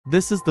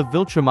This is the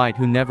Viltrumite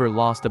who never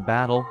lost a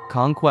battle,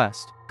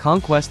 Conquest.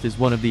 Conquest is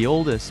one of the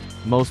oldest,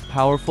 most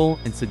powerful,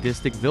 and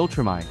sadistic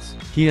Viltrumites.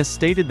 He has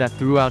stated that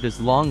throughout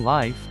his long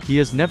life, he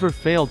has never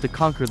failed to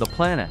conquer the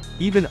planet.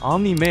 Even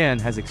Omni-Man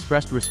has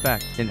expressed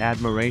respect and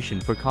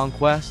admiration for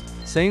Conquest,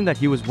 saying that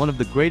he was one of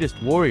the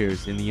greatest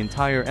warriors in the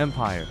entire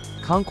Empire.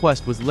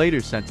 Conquest was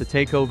later sent to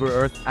take over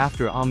Earth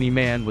after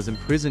Omni-Man was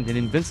imprisoned and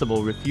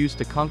Invincible refused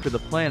to conquer the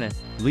planet,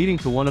 leading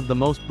to one of the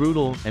most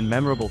brutal and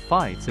memorable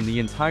fights in the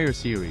entire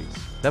series,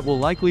 that will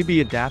likely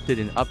be adapted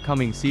in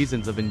upcoming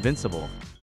seasons of Invincible.